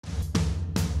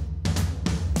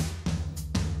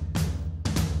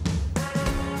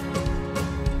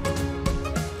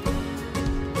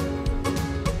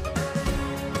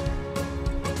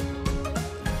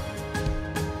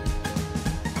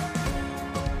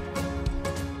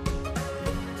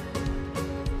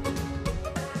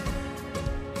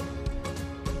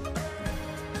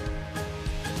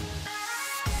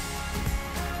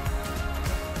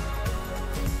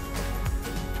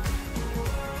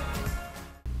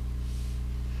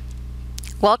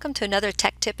Welcome to another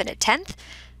Tech Tip in a 10th.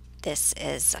 This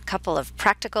is a couple of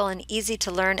practical and easy to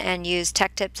learn and use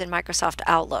tech tips in Microsoft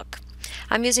Outlook.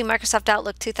 I'm using Microsoft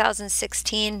Outlook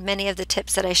 2016. Many of the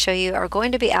tips that I show you are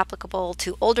going to be applicable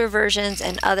to older versions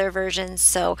and other versions,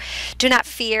 so do not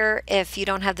fear if you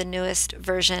don't have the newest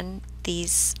version.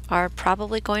 These are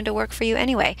probably going to work for you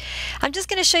anyway. I'm just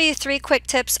going to show you 3 quick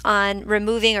tips on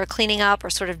removing or cleaning up or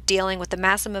sort of dealing with the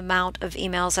massive amount of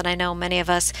emails that I know many of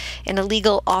us in a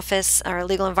legal office or a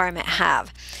legal environment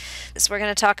have. So we're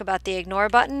going to talk about the ignore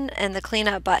button and the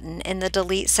cleanup button in the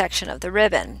delete section of the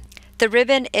ribbon. The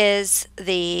ribbon is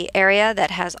the area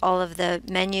that has all of the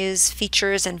menus,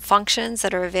 features, and functions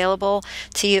that are available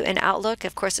to you in Outlook.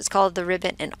 Of course, it's called the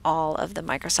ribbon in all of the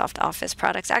Microsoft Office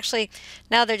products. Actually,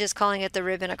 now they're just calling it the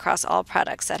ribbon across all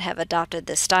products that have adopted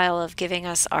this style of giving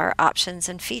us our options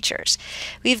and features.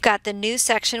 We've got the new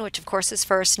section, which of course is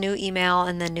first, new email,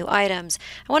 and then new items.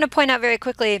 I want to point out very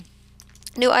quickly,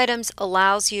 new items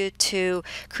allows you to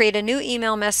create a new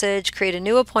email message, create a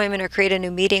new appointment, or create a new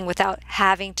meeting without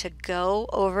having to go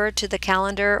over to the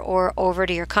calendar or over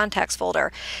to your contacts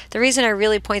folder. The reason I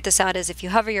really point this out is if you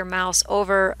hover your mouse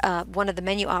over one of the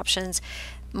menu options,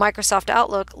 Microsoft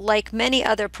Outlook, like many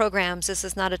other programs, this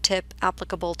is not a tip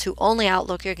applicable to only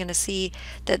Outlook. You're going to see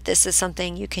that this is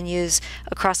something you can use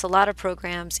across a lot of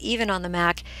programs, even on the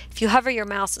Mac. If you hover your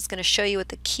mouse, it's going to show you what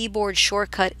the keyboard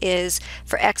shortcut is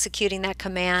for executing that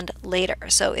command later.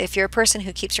 So if you're a person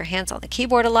who keeps your hands on the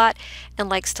keyboard a lot and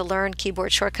likes to learn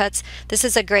keyboard shortcuts, this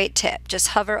is a great tip. Just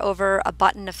hover over a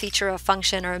button, a feature, a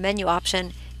function, or a menu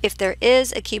option. If there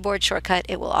is a keyboard shortcut,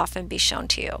 it will often be shown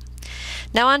to you.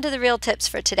 Now on to the real tips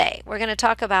for today. We're going to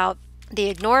talk about the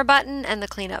ignore button and the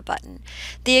cleanup button.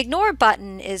 The ignore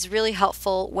button is really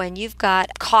helpful when you've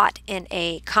got caught in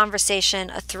a conversation,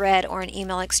 a thread, or an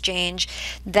email exchange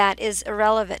that is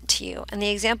irrelevant to you. And the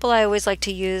example I always like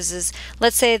to use is,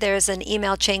 let's say there's an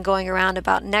email chain going around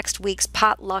about next week's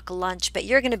potluck lunch, but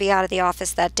you're going to be out of the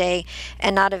office that day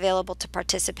and not available to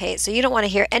participate. So you don't want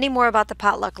to hear any more about the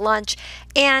potluck lunch,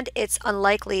 and it's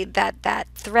unlikely that that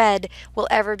thread will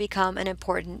ever become an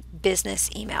important business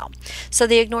email. So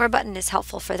the ignore button is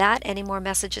helpful for that. Any more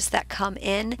messages that come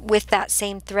in with that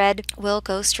same thread will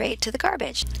go straight to the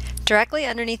garbage. Directly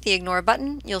underneath the ignore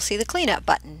button, you'll see the cleanup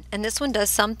button, and this one does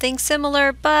something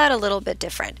similar but a little bit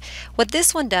different. What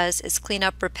this one does is clean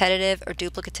up repetitive or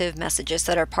duplicative messages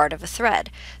that are part of a thread.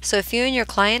 So if you and your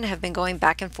client have been going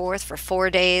back and forth for 4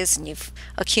 days and you've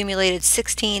accumulated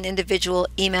 16 individual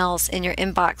emails in your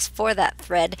inbox for that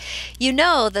thread, you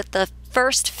know that the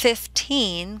first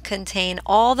 15 contain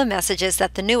all the messages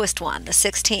that the newest one, the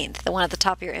 16th, the one at the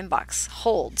top of your inbox,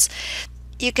 holds.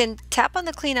 You can tap on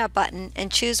the cleanup button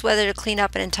and choose whether to clean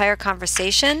up an entire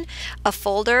conversation, a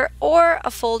folder, or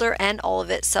a folder and all of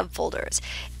its subfolders.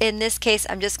 In this case,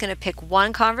 I'm just going to pick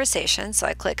one conversation, so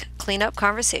I click Cleanup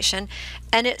Conversation,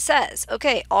 and it says,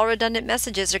 okay, all redundant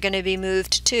messages are going to be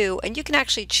moved to, and you can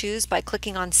actually choose by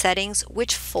clicking on Settings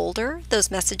which folder those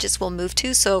messages will move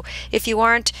to. So if you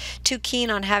aren't too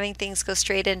keen on having things go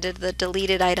straight into the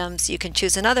deleted items, you can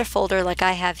choose another folder like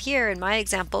I have here in my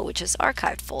example, which is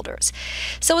Archived Folders.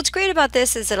 So what's great about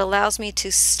this is it allows me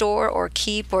to store or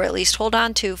keep or at least hold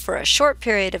on to for a short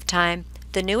period of time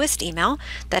the newest email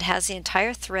that has the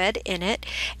entire thread in it.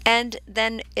 And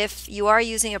then if you are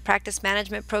using a practice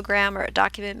management program or a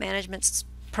document management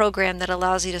program that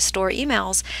allows you to store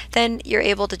emails, then you're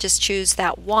able to just choose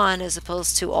that one as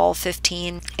opposed to all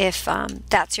 15 if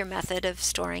that's your method of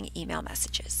storing email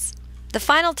messages. The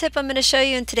final tip I'm going to show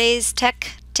you in today's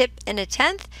Tech Tip in a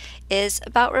 10th is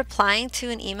about replying to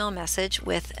an email message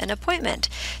with an appointment.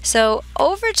 So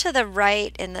over to the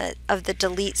right of the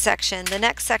delete section, the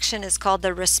next section is called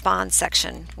the respond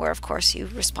section, where of course you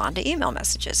respond to email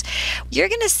messages. You're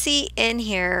going to see in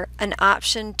here an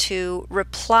option to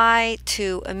reply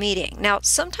to a meeting. Now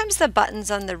sometimes the buttons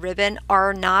on the ribbon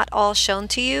are not all shown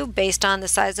to you based on the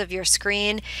size of your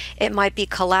screen. It might be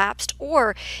collapsed,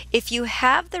 or if you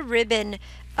have the ribbon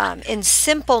in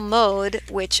simple mode,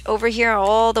 which over here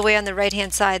all the way on the right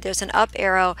hand side there's an up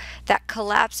arrow that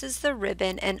collapses the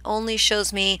ribbon and only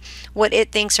shows me what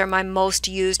it thinks are my most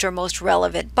used or most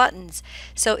relevant buttons.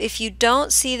 So if you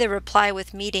don't see the reply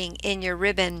with meeting in your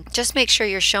ribbon, just make sure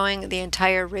you're showing the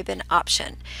entire ribbon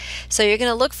option. So you're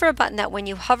going to look for a button that when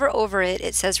you hover over it,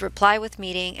 it says reply with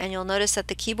meeting, and you'll notice that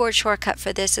the keyboard shortcut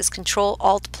for this is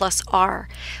Control-Alt+R.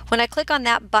 When I click on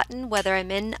that button, whether I'm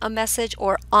in a message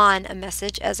or on a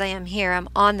message, as I am here. I'm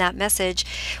on that message.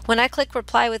 When I click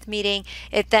reply with meeting,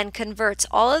 it then converts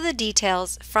all of the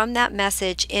details from that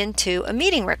message into a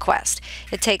meeting request.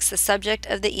 It takes the subject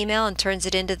of the email and turns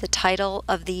it into the title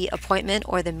of the appointment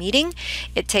or the meeting.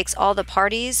 It takes all the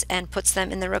parties and puts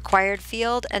them in the required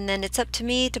field, and then it's up to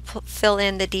me to fill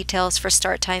in the details for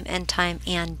start time, end time,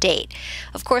 and date.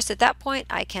 Of course, at that point,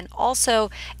 I can also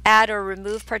add or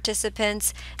remove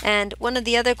participants, and one of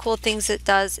the other cool things it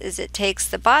does is it takes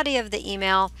the body of the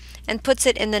email and puts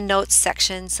it in the notes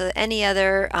section, so that any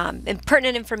other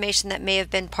pertinent information that may have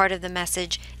been part of the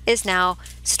message is now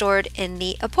stored in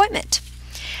the appointment.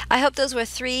 I hope those were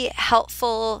 3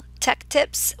 helpful tech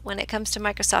tips when it comes to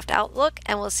Microsoft Outlook,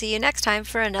 and we'll see you next time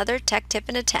for another Tech Tip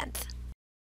in a 10th.